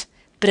right,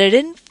 but it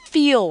didn't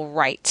feel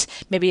right.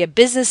 Maybe a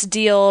business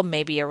deal,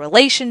 maybe a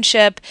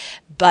relationship,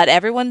 but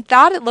everyone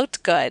thought it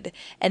looked good.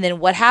 And then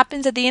what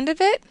happens at the end of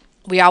it?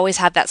 We always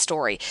have that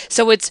story.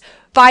 So it's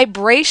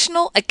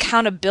vibrational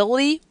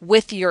accountability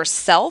with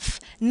yourself,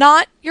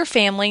 not your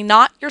family,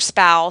 not your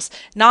spouse,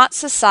 not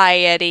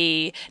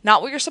society,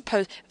 not what you're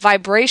supposed.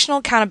 Vibrational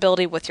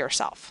accountability with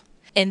yourself.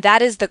 And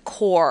that is the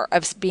core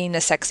of being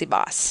a sexy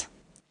boss.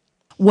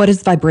 What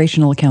is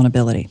vibrational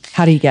accountability?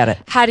 How do you get it?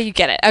 How do you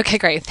get it? Okay,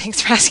 great.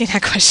 Thanks for asking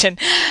that question.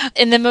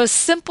 And the most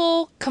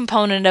simple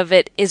component of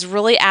it is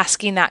really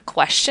asking that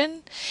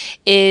question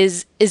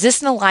is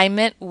this in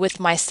alignment with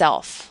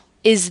myself?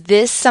 Is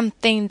this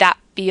something that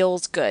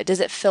feels good? Does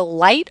it feel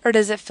light or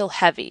does it feel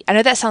heavy? I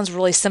know that sounds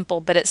really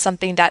simple, but it's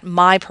something that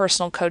my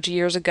personal coach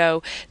years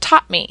ago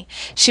taught me.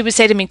 She would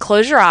say to me,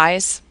 close your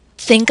eyes,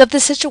 think of the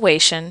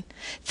situation,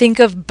 think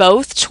of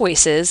both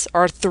choices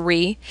or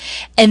three,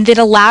 and then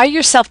allow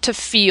yourself to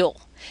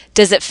feel.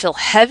 Does it feel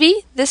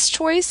heavy, this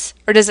choice,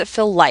 or does it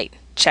feel light?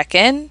 Check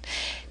in.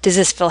 Does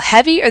this feel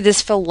heavy or does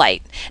this feel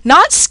light?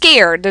 Not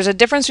scared. There's a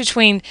difference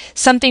between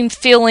something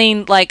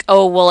feeling like,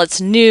 oh, well, it's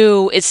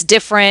new, it's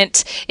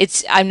different,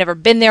 I've never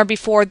been there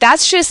before.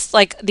 That's just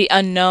like the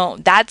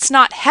unknown. That's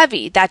not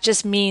heavy. That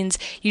just means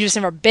you just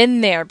never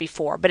been there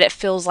before, but it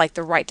feels like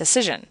the right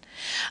decision.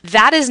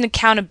 That is an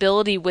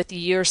accountability with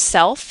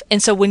yourself.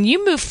 And so when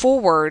you move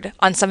forward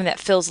on something that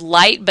feels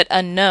light but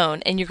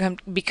unknown, and you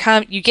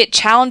get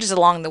challenges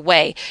along the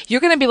way,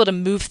 you're going to be able to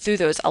move through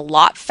those a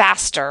lot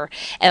faster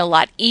and a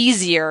lot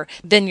easier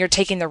than you're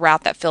taking the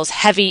route that feels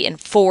heavy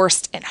and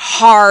forced and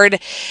hard.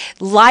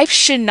 Life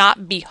should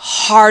not be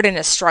hard and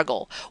a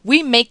struggle.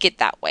 We make it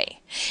that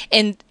way.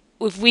 And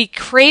if we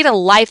create a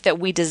life that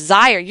we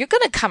desire, you're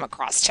going to come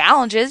across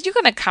challenges. You're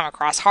going to come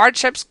across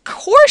hardships. Of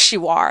course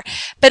you are.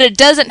 But it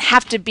doesn't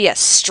have to be a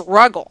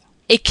struggle.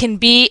 It can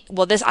be,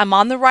 well, I'm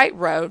on the right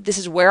road. This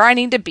is where I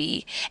need to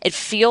be. It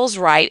feels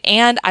right.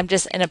 And I'm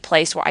just in a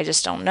place where I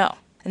just don't know.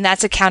 And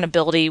that's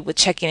accountability with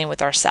checking in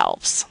with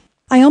ourselves.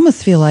 I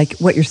almost feel like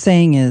what you're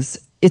saying is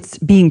it's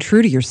being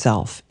true to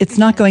yourself. It's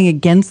not going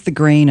against the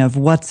grain of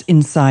what's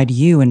inside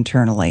you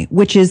internally,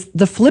 which is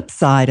the flip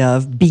side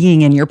of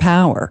being in your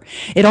power.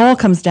 It all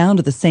comes down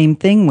to the same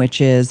thing,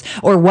 which is,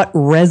 or what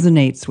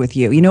resonates with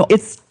you.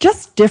 It's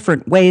just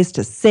different ways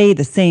to say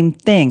the same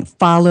thing.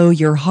 Follow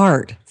your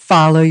heart,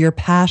 follow your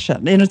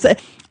passion. And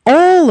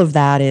all of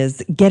that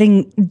is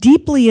getting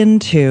deeply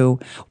into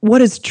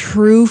what is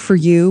true for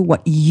you,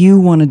 what you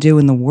want to do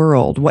in the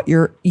world, what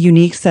your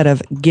unique set of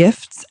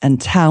gifts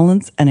and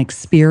talents and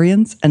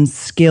experience and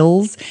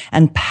skills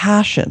and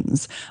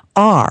passions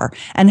are,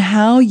 and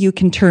how you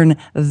can turn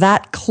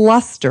that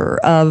cluster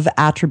of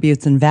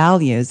attributes and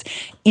values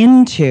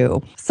into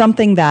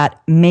something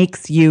that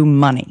makes you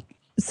money.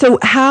 So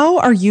how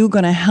are you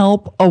going to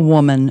help a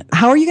woman?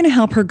 How are you going to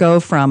help her go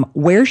from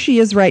where she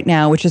is right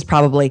now, which is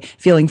probably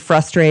feeling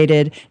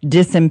frustrated,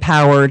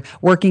 disempowered,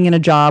 working in a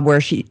job where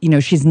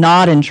she's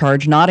not in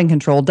charge, not in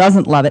control,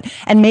 doesn't love it,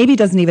 and maybe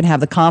doesn't even have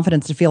the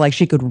confidence to feel like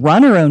she could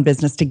run her own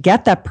business to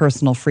get that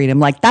personal freedom.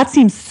 Like that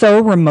seems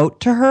so remote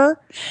to her.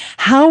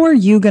 How are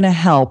you going to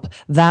help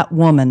that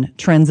woman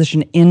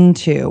transition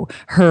into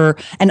her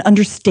and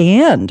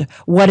understand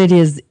what it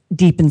is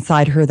deep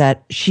inside her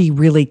that she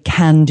really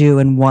can do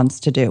and wants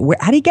to do?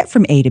 How do you get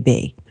from A to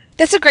B?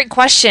 That's a great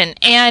question.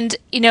 And,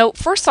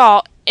 first of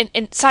all,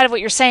 inside of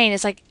what you're saying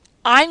is like,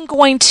 I'm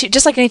going to,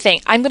 just like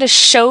anything, I'm going to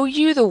show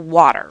you the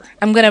water.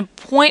 I'm going to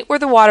point where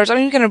the water is.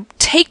 I'm going to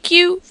take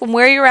you from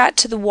where you're at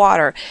to the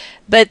water.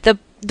 But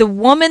the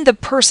woman, the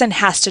person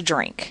has to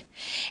drink.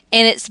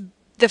 And it's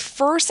the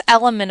first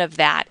element of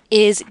that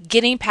is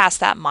getting past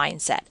that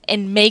mindset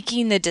and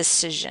making the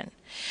decision.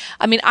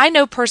 I mean, I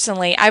know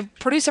personally, I've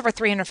produced over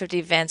 350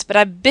 events, but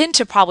I've been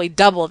to probably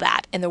double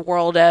that in the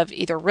world of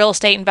either real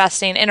estate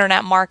investing,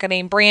 internet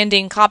marketing,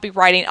 branding,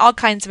 copywriting, all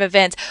kinds of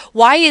events.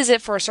 Why is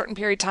it for a certain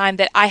period of time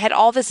that I had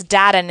all this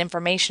data and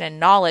information and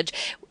knowledge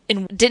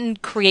and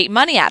didn't create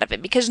money out of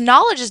it? Because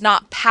knowledge is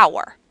not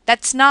power.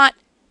 That's not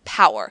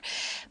power.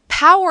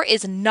 Power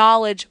is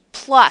knowledge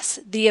plus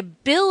the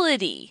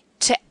ability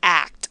to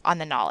act on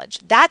the knowledge.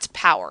 That's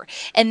power.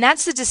 And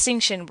that's the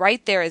distinction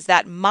right there, is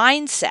that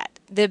mindset.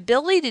 The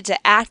ability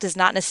to act is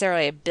not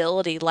necessarily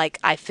ability like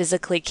I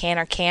physically can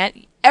or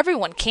can't.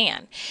 Everyone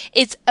can.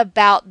 It's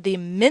about the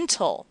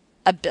mental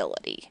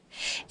ability.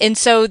 And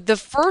so the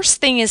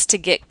first thing is to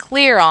get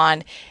clear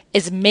on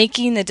is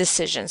making the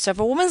decision. So if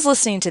a woman's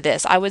listening to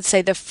this, I would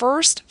say the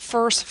first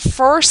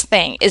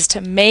thing is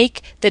to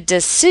make the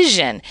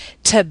decision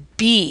to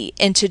be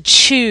and to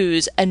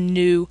choose a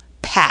new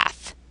path.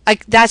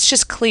 Like that's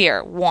just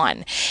clear,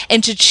 one.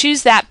 And to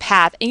choose that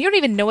path, and you don't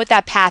even know what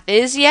that path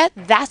is yet,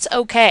 that's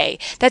okay.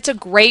 That's a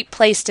great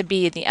place to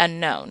be in the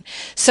unknown.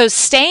 So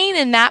staying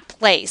in that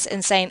place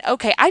and saying,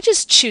 okay, I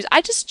just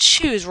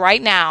choose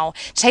right now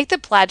to take the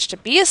pledge to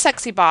be a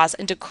sexy boss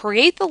and to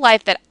create the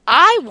life that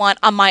I want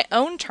on my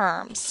own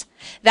terms.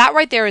 That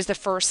right there is the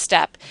first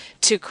step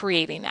to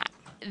creating that.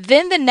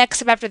 Then the next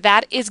step after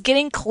that is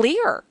getting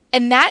clear.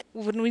 And that,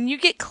 when you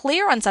get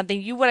clear on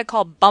something, you what I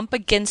call bump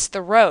against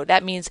the road.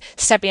 That means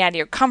stepping out of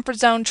your comfort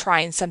zone,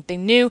 trying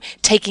something new,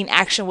 taking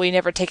action where you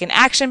never taken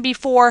action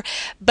before,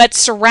 but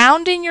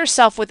surrounding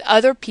yourself with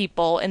other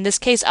people, in this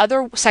case,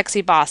 other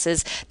sexy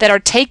bosses that are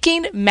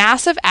taking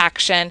massive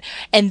action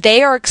and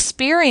they are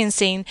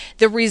experiencing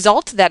the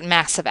result of that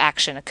massive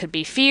action. It could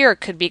be fear,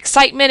 it could be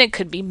excitement, it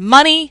could be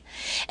money,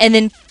 and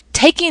then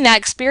taking that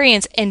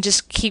experience and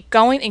just keep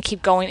going and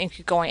keep going and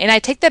keep going. And I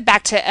take that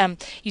back to,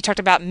 you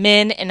talked about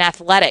men and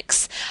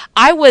athletics.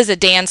 I was a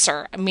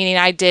dancer, meaning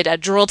I did a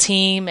drill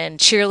team and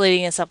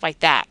cheerleading and stuff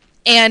like that.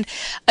 And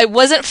it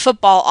wasn't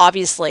football,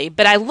 obviously,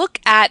 but I look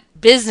at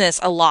business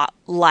a lot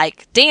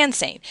like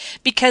dancing,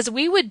 because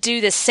we would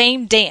do the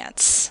same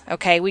dance.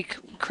 Okay. We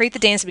create the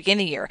dance at the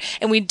beginning of the year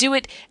and we do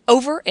it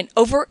over and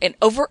over and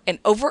over and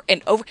over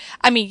and over.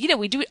 I mean,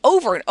 we do it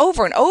over and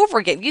over and over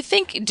again. You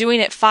think doing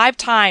it 5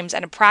 times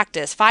at a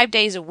practice, 5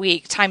 days a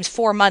week times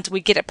 4 months, we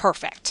get it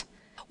perfect.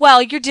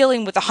 Well, you're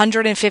dealing with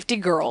 150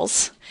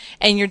 girls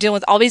and you're dealing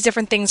with all these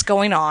different things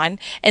going on.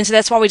 And so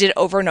that's why we did it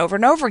over and over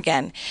and over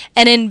again.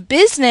 And in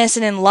business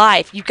and in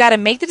life, you've got to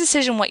make the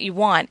decision what you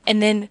want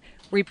and then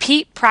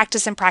repeat,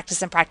 practice and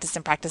practice and practice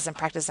and practice and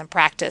practice and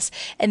practice.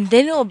 And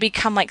then it will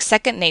become like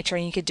second nature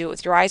and you could do it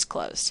with your eyes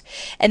closed.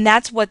 And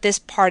that's what this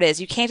part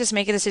is. You can't just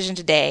make a decision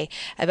today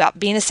about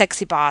being a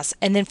sexy boss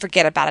and then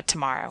forget about it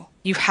tomorrow.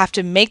 You have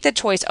to make the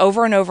choice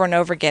over and over and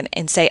over again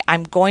and say,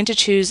 I'm going to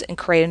choose and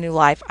create a new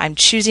life. I'm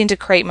choosing to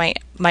create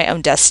my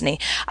own destiny.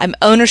 I'm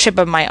ownership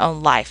of my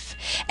own life.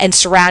 And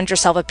surround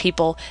yourself with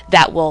people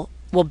that will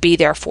be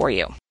there for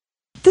you.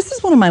 This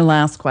is one of my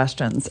last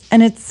questions.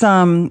 And it's,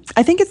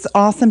 I think it's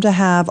awesome to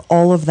have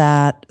all of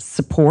that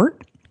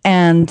support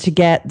and to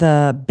get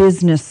the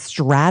business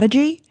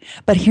strategy.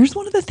 But here's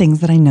one of the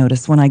things that I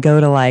notice when I go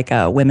to like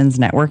a women's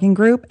networking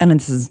group, and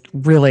this is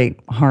really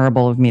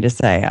horrible of me to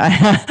say,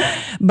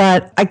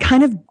 but I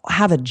kind of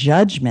have a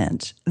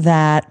judgment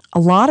that a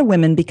lot of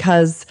women,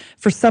 because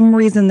for some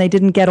reason they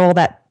didn't get all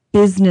that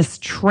business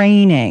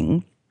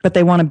training, but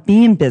they want to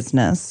be in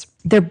business,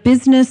 their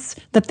business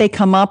that they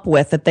come up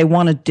with that they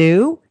want to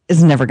do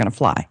is never going to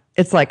fly.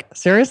 It's like,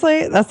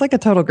 seriously? That's like a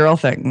total girl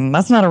thing.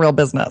 That's not a real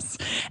business.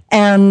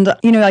 And,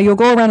 you'll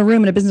go around a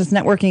room in a business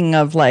networking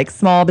of like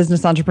small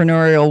business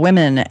entrepreneurial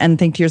women and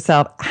think to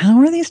yourself, how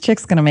are these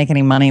chicks going to make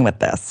any money with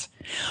this?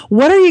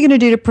 What are you going to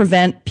do to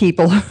prevent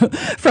people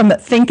from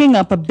thinking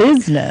up a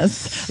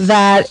business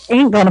that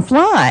ain't going to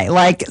fly?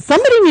 Like,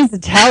 somebody needs to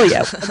tell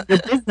you your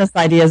business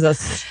idea is a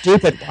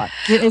stupid one.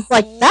 It's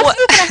like, that's not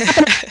going to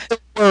happen in the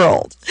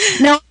world.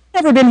 Now,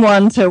 I've never been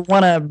one to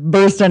want to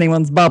burst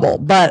anyone's bubble,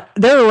 but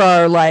there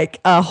are like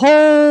a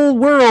whole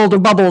world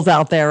of bubbles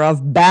out there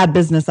of bad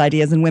business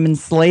ideas and women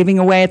slaving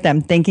away at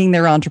them, thinking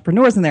they're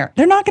entrepreneurs, and they're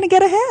not going to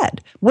get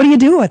ahead. What do you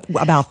do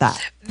about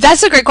that?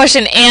 That's a great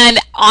question. And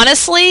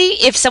honestly,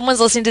 if someone's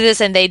listening to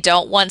this and they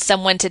don't want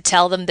someone to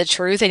tell them the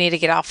truth, they need to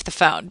get off the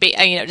phone.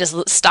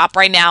 Just stop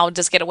right now.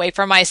 Just get away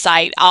from my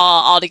site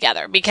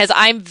altogether, because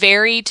I'm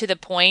very to the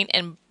point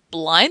and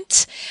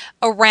blunt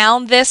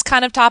around this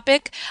kind of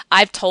topic.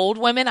 I've told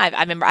women, I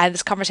remember I had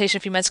this conversation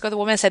a few months ago with a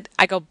woman.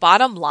 I go,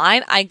 bottom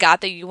line, I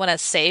got that you want to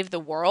save the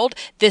world.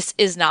 This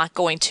is not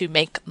going to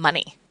make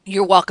money.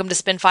 You're welcome to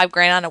spend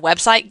 $5,000 on a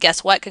website.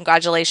 Guess what?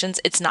 Congratulations.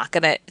 It's not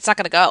gonna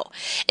go.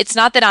 It's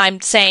not that I'm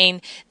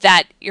saying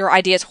that your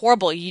idea is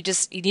horrible. You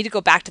need to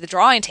go back to the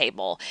drawing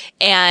table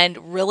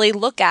and really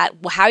look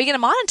at, well, how are you going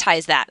to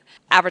monetize that?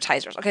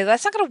 Advertisers. Okay,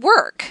 that's not going to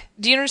work.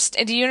 Do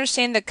you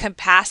understand the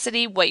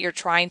capacity, what you're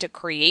trying to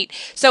create?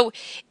 So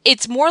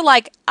it's more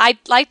like, I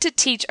like to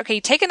teach, okay,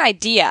 take an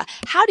idea.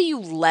 How do you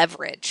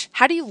leverage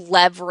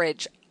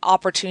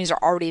opportunities are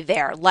already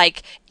there,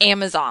 like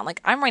Amazon.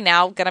 Like, I'm right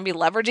now going to be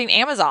leveraging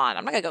Amazon.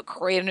 I'm not going to go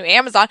create a new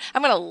Amazon.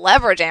 I'm going to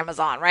leverage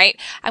Amazon, right?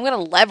 I'm going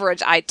to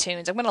leverage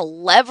iTunes. I'm going to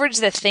leverage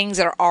the things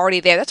that are already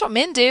there. That's what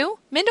men do.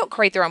 Men don't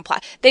create their own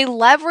platform. They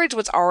leverage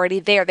what's already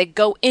there. They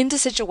go into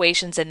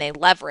situations and they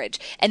leverage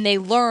and they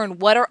learn,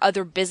 what are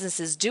other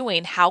businesses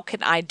doing? How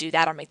can I do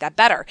that or make that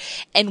better?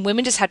 And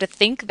women just have to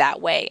think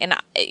that way. And,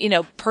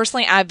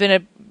 personally, I've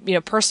been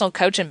a personal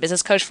coach and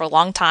business coach for a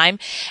long time.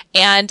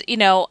 And,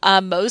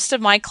 most of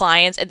my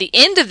clients at the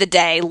end of the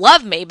day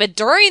love me, but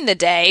during the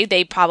day,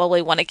 they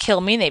probably want to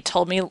kill me. And they've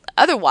told me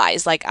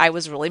otherwise, like, I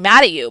was really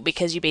mad at you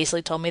because you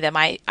basically told me that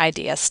my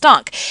idea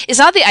stunk. It's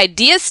not the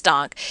idea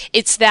stunk.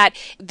 It's that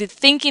the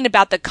thinking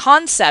about the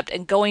concept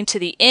and going to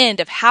the end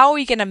of how are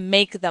you going to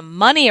make the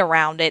money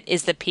around it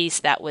is the piece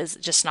that was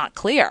just not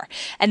clear.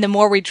 And the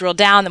more we drill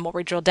down,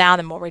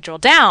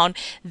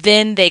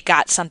 then they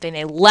got something.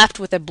 They left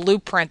with a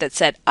blueprint that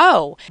said,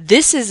 oh,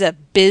 this is a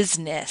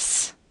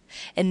business,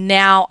 and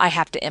now I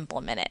have to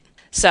implement it.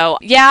 So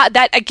yeah,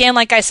 that again,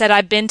 like I said,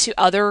 I've been to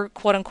other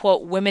quote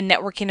unquote women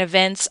networking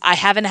events. I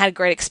haven't had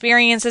great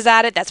experiences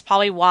at it. That's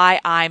probably why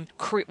I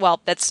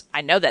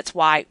know that's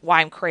why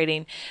I'm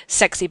creating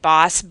Sexy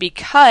Boss,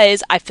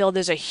 because I feel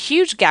there's a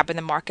huge gap in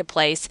the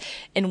marketplace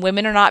and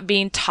women are not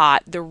being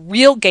taught the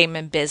real game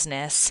in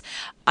business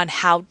on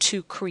how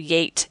to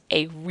create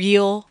a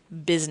real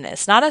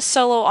business, not a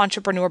solo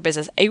entrepreneur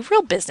business, a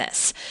real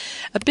business,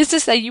 a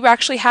business that you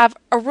actually have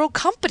a real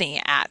company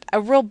at,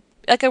 a real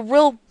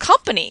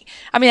company.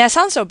 I mean, that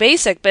sounds so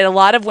basic, but a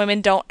lot of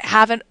women don't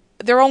have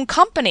their own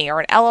company or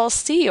an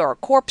LLC or a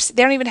corp.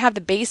 They don't even have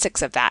the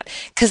basics of that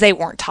because they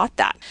weren't taught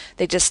that.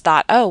 They just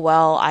thought, oh,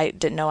 well, I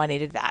didn't know I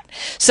needed that.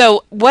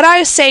 So what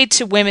I say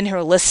to women who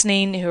are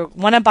listening, who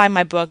want to buy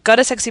my book, go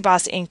to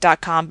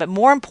sexybossinc.com. But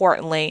more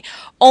importantly,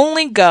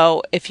 only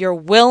go if you're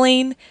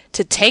willing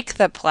to take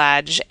the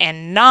pledge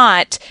and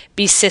not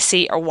be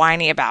sissy or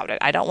whiny about it.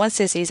 I don't want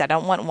sissies. I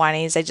don't want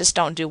whinies. They just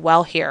don't do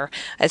well here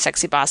at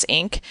Sexy Boss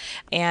Inc.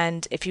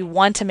 And if you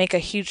want to make a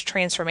huge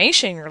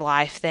transformation in your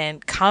life, then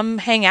come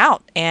hang out.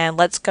 out and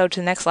let's go to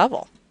the next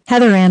level.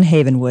 Heather Ann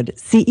Havenwood,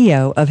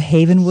 CEO of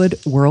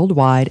Havenwood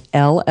Worldwide,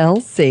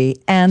 LLC,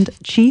 and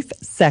Chief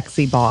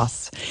Sexy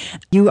Boss.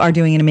 You are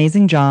doing an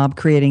amazing job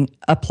creating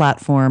a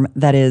platform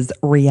that is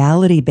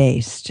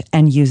reality-based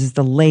and uses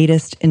the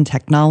latest in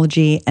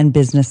technology and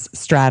business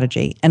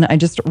strategy. And I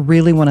just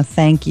really want to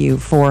thank you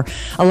for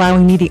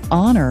allowing me the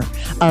honor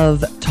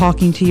of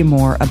talking to you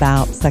more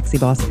about Sexy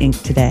Boss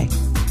Inc. today.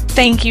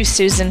 Thank you,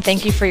 Susan.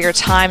 Thank you for your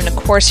time. And of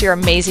course, your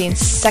amazing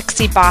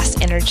Sexy Boss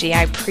energy.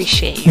 I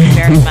appreciate you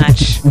very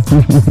much.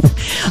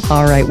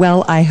 All right.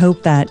 Well, I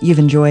hope that you've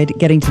enjoyed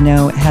getting to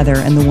know Heather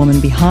and the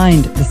woman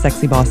behind the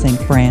Sexy Boss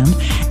Inc. brand.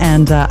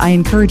 And I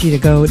encourage you to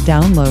go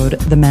download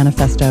the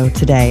manifesto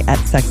today at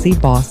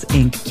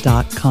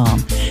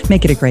sexybossinc.com.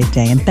 Make it a great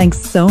day. And thanks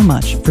so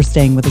much for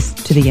staying with us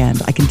to the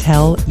end. I can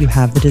tell you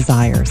have the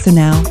desire. So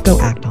now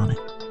go act on it.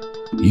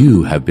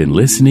 You have been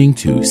listening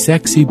to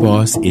Sexy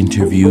Boss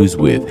Interviews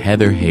with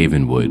Heather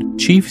Havenwood,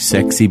 Chief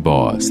Sexy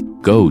Boss.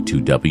 Go to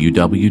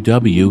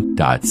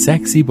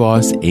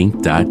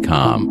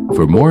www.sexybossinc.com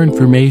for more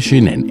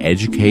information and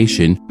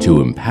education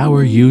to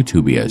empower you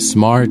to be a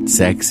smart,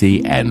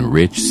 sexy, and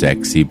rich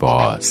sexy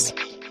boss.